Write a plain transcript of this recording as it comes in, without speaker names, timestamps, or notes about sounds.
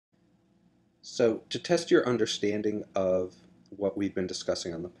So to test your understanding of what we've been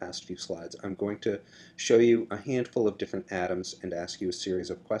discussing on the past few slides, I'm going to show you a handful of different atoms and ask you a series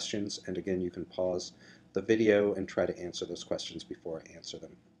of questions. And again, you can pause the video and try to answer those questions before I answer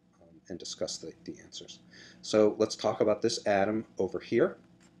them and discuss the answers. So let's talk about this atom over here.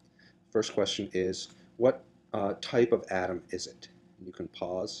 First question is, what type of atom is it? You can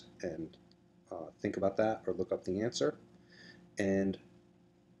pause and think about that or look up the answer. And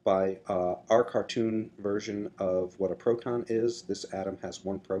by our cartoon version of what a proton is, this atom has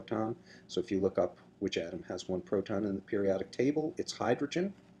one proton. So if you look up which atom has one proton in the periodic table, it's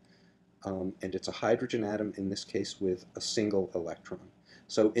hydrogen. And it's a hydrogen atom, in this case, with a single electron.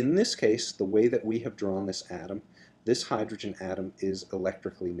 So in this case, the way that we have drawn this atom, this hydrogen atom is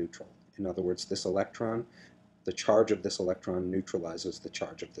electrically neutral. In other words, this electron, the charge of this electron neutralizes the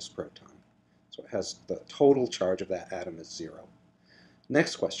charge of this proton. So it has the total charge of that atom is 0.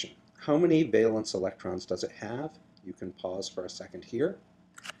 Next question, how many valence electrons does it have? You can pause for a second here.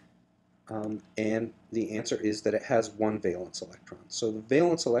 And the answer is that it has one valence electron. So the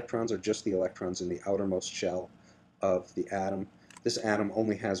valence electrons are just the electrons in the outermost shell of the atom. This atom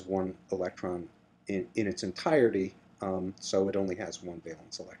only has one electron in its entirety, so it only has one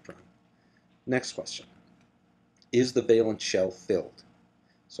valence electron. Next question, is the valence shell filled?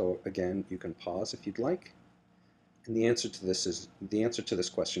 So again, you can pause if you'd like. And the answer to this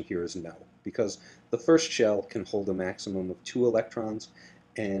question here is no, because the first shell can hold a maximum of 2 electrons,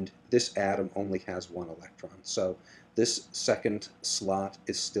 and this atom only has 1 electron. So this second slot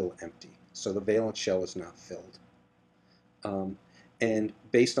is still empty. So the valence shell is not filled. And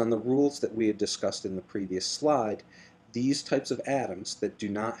based on the rules that we had discussed in the previous slide, these types of atoms that do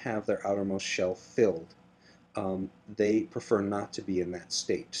not have their outermost shell filled, they prefer not to be in that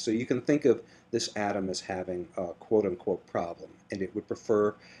state. So you can think of this atom as having a quote-unquote problem, and it would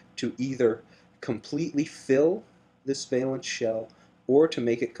prefer to either completely fill this valence shell or to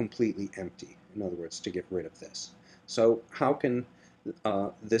make it completely empty, in other words, to get rid of this. So how can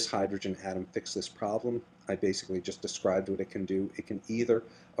this hydrogen atom fix this problem? I basically just described what it can do. It can either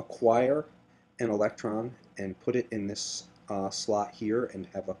acquire an electron and put it in this slot here and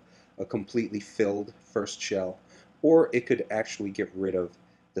have a completely filled first shell, or it could actually get rid of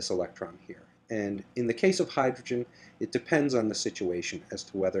this electron here. And in the case of hydrogen, it depends on the situation as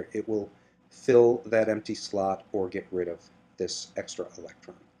to whether it will fill that empty slot or get rid of this extra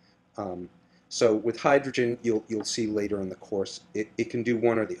electron. So with hydrogen, you'll see later in the course, it can do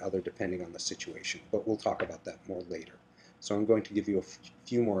one or the other depending on the situation, but we'll talk about that more later. So I'm going to give you a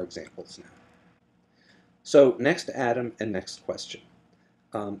few more examples now. So next atom and next question.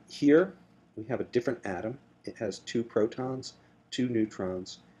 Here we have a different atom. It has 2 protons, 2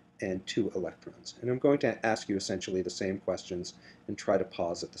 neutrons, and 2 electrons. And I'm going to ask you essentially the same questions and try to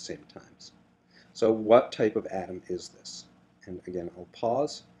pause at the same times. So what type of atom is this? And again, I'll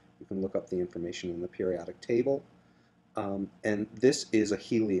pause. You can look up the information in the periodic table. And this is a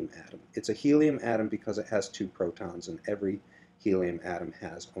helium atom. It's a helium atom because it has 2 protons, and every helium atom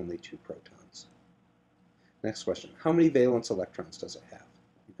has only 2 protons. Next question, how many valence electrons does it have?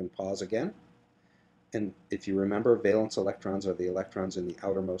 You can pause again. And if you remember, valence electrons are the electrons in the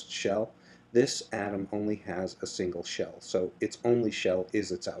outermost shell. This atom only has a single shell, so its only shell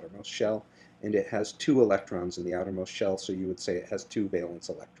is its outermost shell, and it has 2 electrons in the outermost shell, so you would say it has 2 valence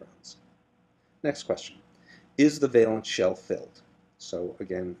electrons. Next question, is the valence shell filled? So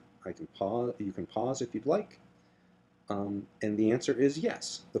again, you can pause if you'd like. And the answer is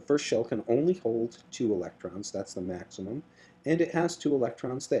yes. The first shell can only hold 2 electrons, that's the maximum, and it has 2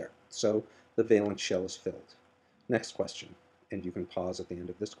 electrons there. So the valence shell is filled. Next question, and you can pause at the end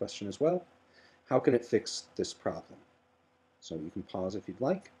of this question as well. How can it fix this problem? So you can pause if you'd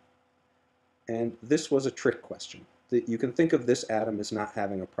like. And this was a trick question. You can think of this atom as not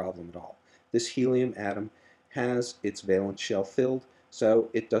having a problem at all. This helium atom has its valence shell filled, so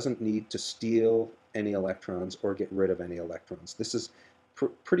it doesn't need to steal any electrons or get rid of any electrons. This is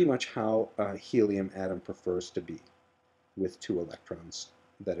pretty much how a helium atom prefers to be, with 2 electrons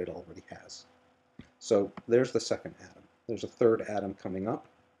that it already has. So there's the second atom. There's a third atom coming up.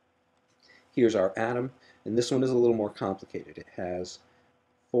 Here's our atom, and this one is a little more complicated. It has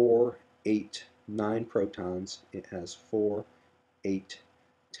 4, 8, 9 protons. It has 4, 8,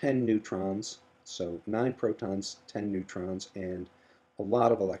 10 neutrons. So 9 protons, 10 neutrons, and a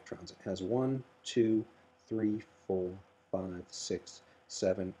lot of electrons. It has 1, 2, 3, 4, 5, 6,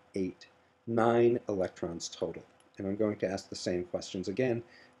 7, 8, 9 electrons total. And I'm going to ask the same questions again,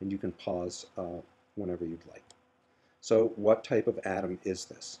 and you can pause whenever you'd like. So what type of atom is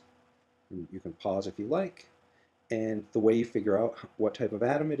this? And you can pause if you like. And the way you figure out what type of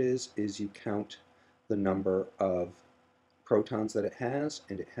atom it is you count the number of protons that it has,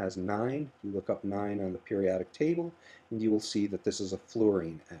 and it has 9. You look up 9 on the periodic table, and you will see that this is a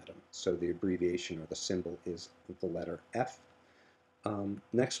fluorine atom. So the abbreviation or the symbol is the letter F.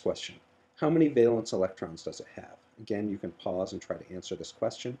 Next question. How many valence electrons does it have? Again, you can pause and try to answer this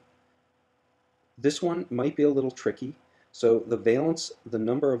question. This one might be a little tricky. So the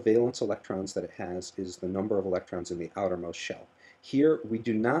number of valence electrons that it has is the number of electrons in the outermost shell. Here, we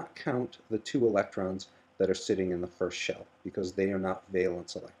do not count the 2 electrons that are sitting in the first shell because they are not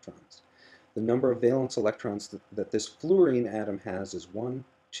valence electrons. The number of valence electrons that this fluorine atom has is 1,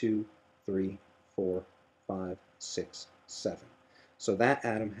 2, 3, 4, 5, 6, 7. So that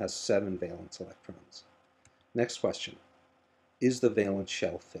atom has 7 valence electrons. Next question. Is the valence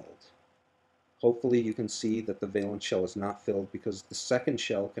shell filled? Hopefully you can see that the valence shell is not filled because the second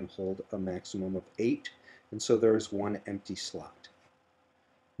shell can hold a maximum of 8, and so there is 1 empty slot.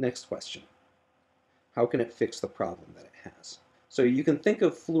 Next question. How can it fix the problem that it has? So you can think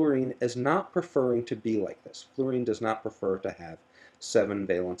of fluorine as not preferring to be like this. Fluorine does not prefer to have 7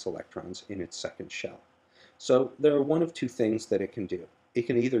 valence electrons in its second shell. So there are one of two things that it can do. It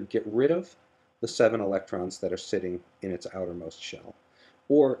can either get rid of the 7 electrons that are sitting in its outermost shell,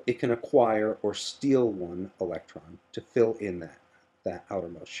 or it can acquire or steal 1 electron to fill in that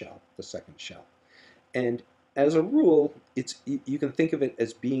outermost shell, the second shell. And as a rule, you can think of it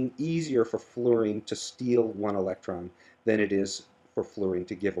as being easier for fluorine to steal 1 electron than it is for fluorine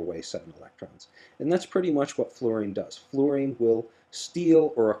to give away 7 electrons. And that's pretty much what fluorine does. Fluorine will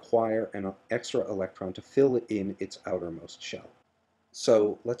steal or acquire an extra electron to fill in its outermost shell.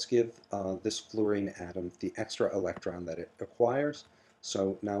 So let's give this fluorine atom the extra electron that it acquires.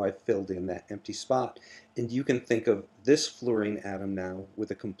 So now I've filled in that empty spot, and you can think of this fluorine atom now with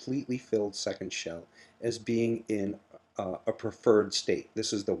a completely filled second shell as being in a preferred state.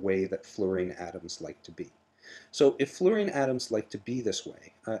 This is the way that fluorine atoms like to be. So if fluorine atoms like to be this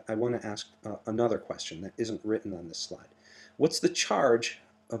way, I want to ask another question that isn't written on this slide. What's the charge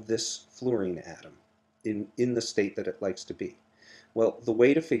of this fluorine atom in the state that it likes to be? Well, the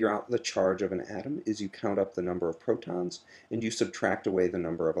way to figure out the charge of an atom is you count up the number of protons and you subtract away the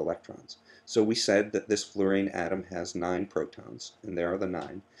number of electrons. So we said that this fluorine atom has 9 protons, and there are the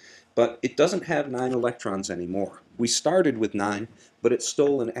 9, but it doesn't have 9 electrons anymore. We started with 9, but it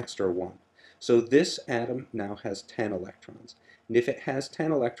stole an extra 1. So this atom now has 10 electrons. And if it has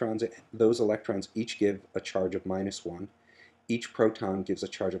 10 electrons, those electrons each give a charge of -1. Each proton gives a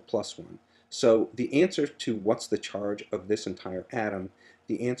charge of +1. So the answer to what's the charge of this entire atom,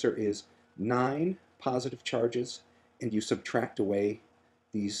 the answer is 9 positive charges, and you subtract away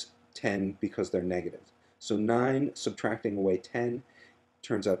these 10 because they're negative. So 9 subtracting away 10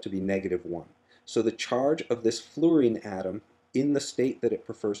 turns out to be -1. So the charge of this fluorine atom in the state that it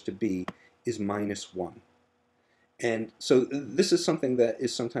prefers to be is -1. And so this is something that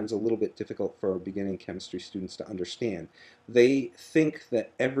is sometimes a little bit difficult for beginning chemistry students to understand. They think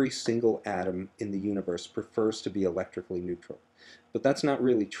that every single atom in the universe prefers to be electrically neutral, but that's not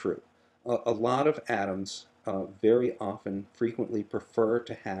really true. A lot of atoms very often, frequently prefer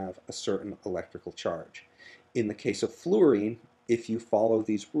to have a certain electrical charge. In the case of fluorine, if you follow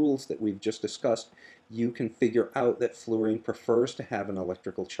these rules that we've just discussed, you can figure out that fluorine prefers to have an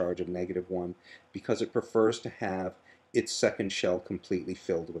electrical charge of -1 because it prefers to have its second shell completely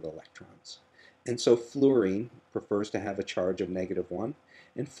filled with electrons. And so fluorine prefers to have a charge of -1,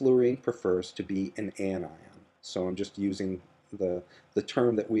 and fluorine prefers to be an anion. So I'm just using the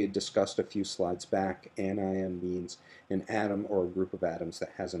term that we had discussed a few slides back. Anion means an atom or a group of atoms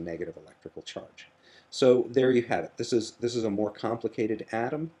that has a negative electrical charge. So there you have it. This is a more complicated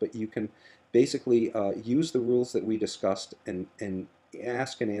atom, but you can basically use the rules that we discussed and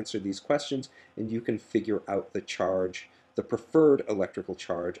ask and answer these questions, and you can figure out the charge, the preferred electrical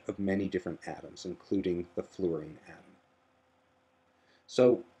charge of many different atoms, including the fluorine atom.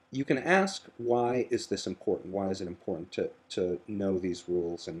 So you can ask, why is this important? Why is it important to know these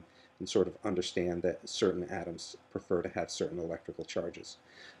rules and sort of understand that certain atoms prefer to have certain electrical charges?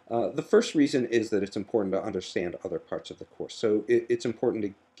 The first reason is that it's important to understand other parts of the course. So it's important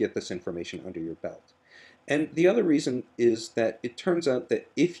to get this information under your belt. And the other reason is that it turns out that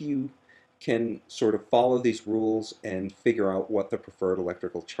if you can sort of follow these rules and figure out what the preferred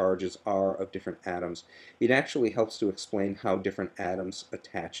electrical charges are of different atoms, it actually helps to explain how different atoms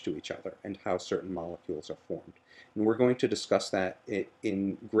attach to each other and how certain molecules are formed. And we're going to discuss that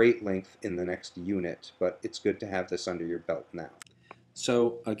in great length in the next unit, but it's good to have this under your belt now.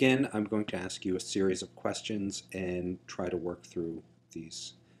 So again, I'm going to ask you a series of questions and try to work through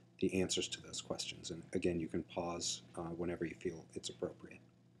these the answers to those questions. And again, you can pause whenever you feel it's appropriate.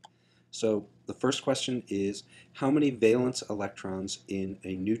 So the first question is, how many valence electrons in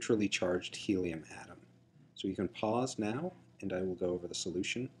a neutrally charged helium atom? So you can pause now, and I will go over the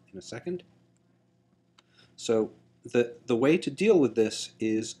solution in a second. So the way to deal with this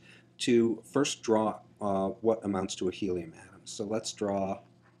is to first draw what amounts to a helium atom. So let's draw,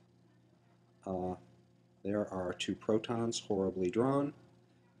 there are two protons horribly drawn,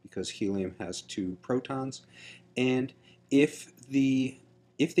 because helium has two protons. And if the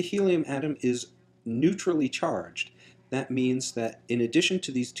helium atom is neutrally charged, that means that in addition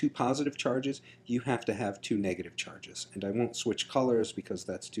to these two positive charges, you have to have two negative charges. And I won't switch colors because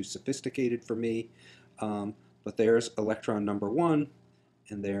that's too sophisticated for me. But there's electron number 1,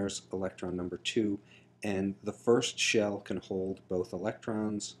 and there's electron number 2. And the first shell can hold both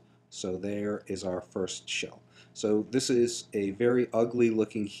electrons. So there is our first shell. So this is a very ugly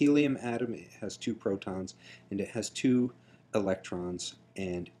looking helium atom. It has two protons and it has two electrons,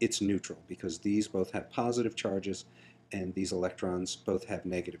 and it's neutral because these both have positive charges and these electrons both have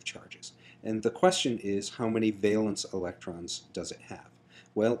negative charges. And the question is, how many valence electrons does it have?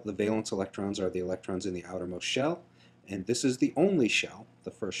 Well, the valence electrons are the electrons in the outermost shell, and this is the only shell,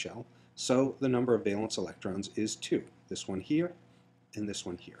 the first shell, so the number of valence electrons is 2. This one here and this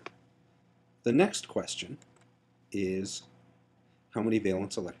one here. The next question is, how many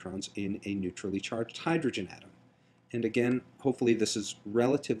valence electrons in a neutrally charged hydrogen atom? And again, hopefully this is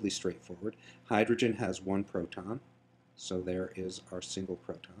relatively straightforward. Hydrogen has one proton, so there is our single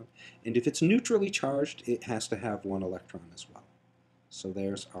proton. And if it's neutrally charged, it has to have one electron as well. So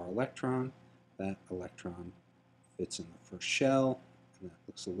there's our electron. That electron fits in the first shell, and that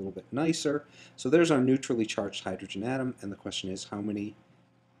looks a little bit nicer. So there's our neutrally charged hydrogen atom, and the question is, how many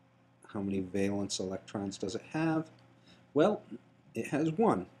valence electrons does it have? Well, it has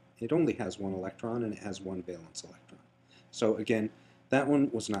one. It only has one electron, and it has one valence electron. So again, that one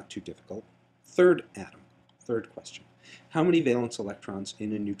was not too difficult. Third atom, third question. How many valence electrons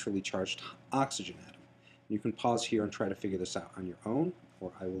in a neutrally charged oxygen atom? You can pause here and try to figure this out on your own,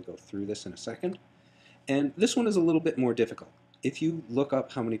 or I will go through this in a second. And this one is a little bit more difficult. If you look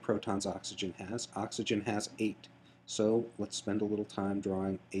up how many protons oxygen has 8. So let's spend a little time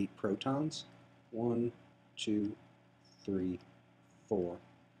drawing 8 protons. 1, 2, 3, 4,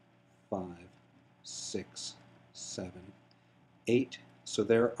 5, 6, 7, 8. So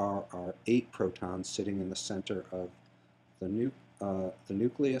there are our 8 protons sitting in the center of the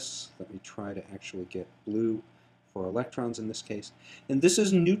nucleus. Let me try to actually get blue for electrons in this case. And this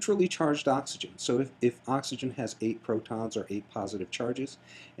is neutrally charged oxygen. So if oxygen has 8 protons or 8 positive charges,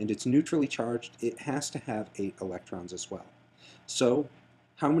 and it's neutrally charged, it has to have 8 electrons as well. So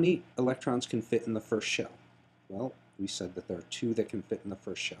how many electrons can fit in the first shell? Well, we said that there are 2 that can fit in the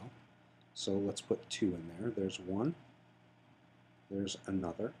first shell. So let's put 2 in there. There's 1. There's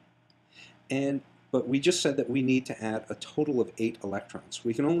another. But we just said that we need to add a total of 8 electrons.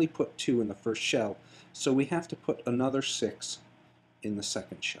 We can only put 2 in the first shell, so we have to put another 6 in the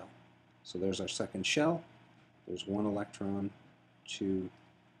second shell. So there's our second shell. There's 1 electron, 2,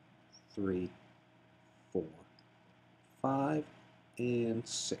 3, 4, 5, and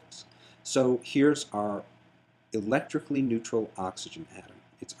 6. So here's our electrically neutral oxygen atom.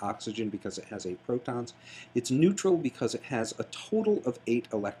 It's oxygen because it has 8 protons. It's neutral because it has a total of 8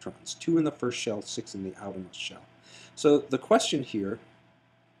 electrons, 2 in the first shell, 6 in the outermost shell. So the question here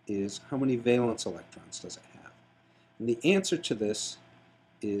is, how many valence electrons does it have? And the answer to this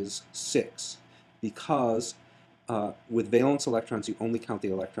is 6, because with valence electrons you only count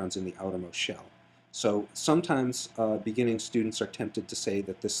the electrons in the outermost shell. So sometimes beginning students are tempted to say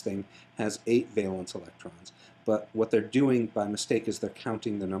that this thing has 8 valence electrons, but what they're doing by mistake is they're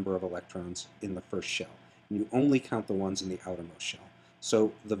counting the number of electrons in the first shell. And you only count the ones in the outermost shell.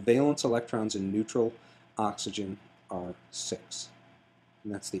 So the valence electrons in neutral oxygen are 6.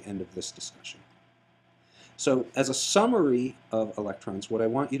 And that's the end of this discussion. So as a summary of electrons, what I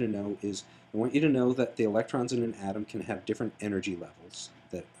want you to know is, I want you to know that the electrons in an atom can have different energy levels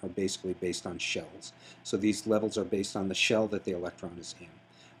that are basically based on shells. So these levels are based on the shell that the electron is in.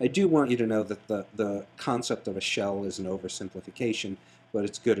 I do want you to know that the concept of a shell is an oversimplification, but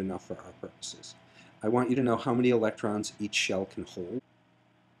it's good enough for our purposes. I want you to know how many electrons each shell can hold.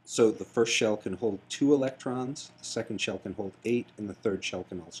 So the first shell can hold 2 electrons, the second shell can hold 8, and the third shell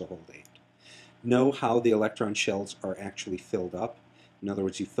can also hold 8. Know how the electron shells are actually filled up. In other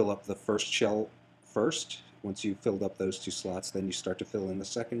words, you fill up the first shell first. Once you've filled up those 2 slots, then you start to fill in the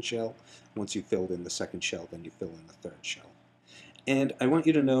second shell. Once you've filled in the second shell, then you fill in the third shell. And I want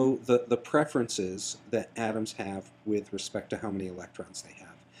you to know the preferences that atoms have with respect to how many electrons they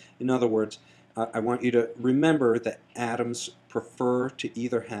have. In other words, I want you to remember that atoms prefer to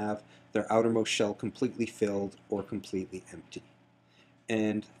either have their outermost shell completely filled or completely empty.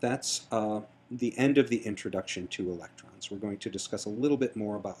 And that's the end of the introduction to electrons. We're going to discuss a little bit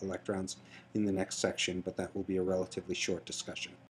more about electrons in the next section, but that will be a relatively short discussion.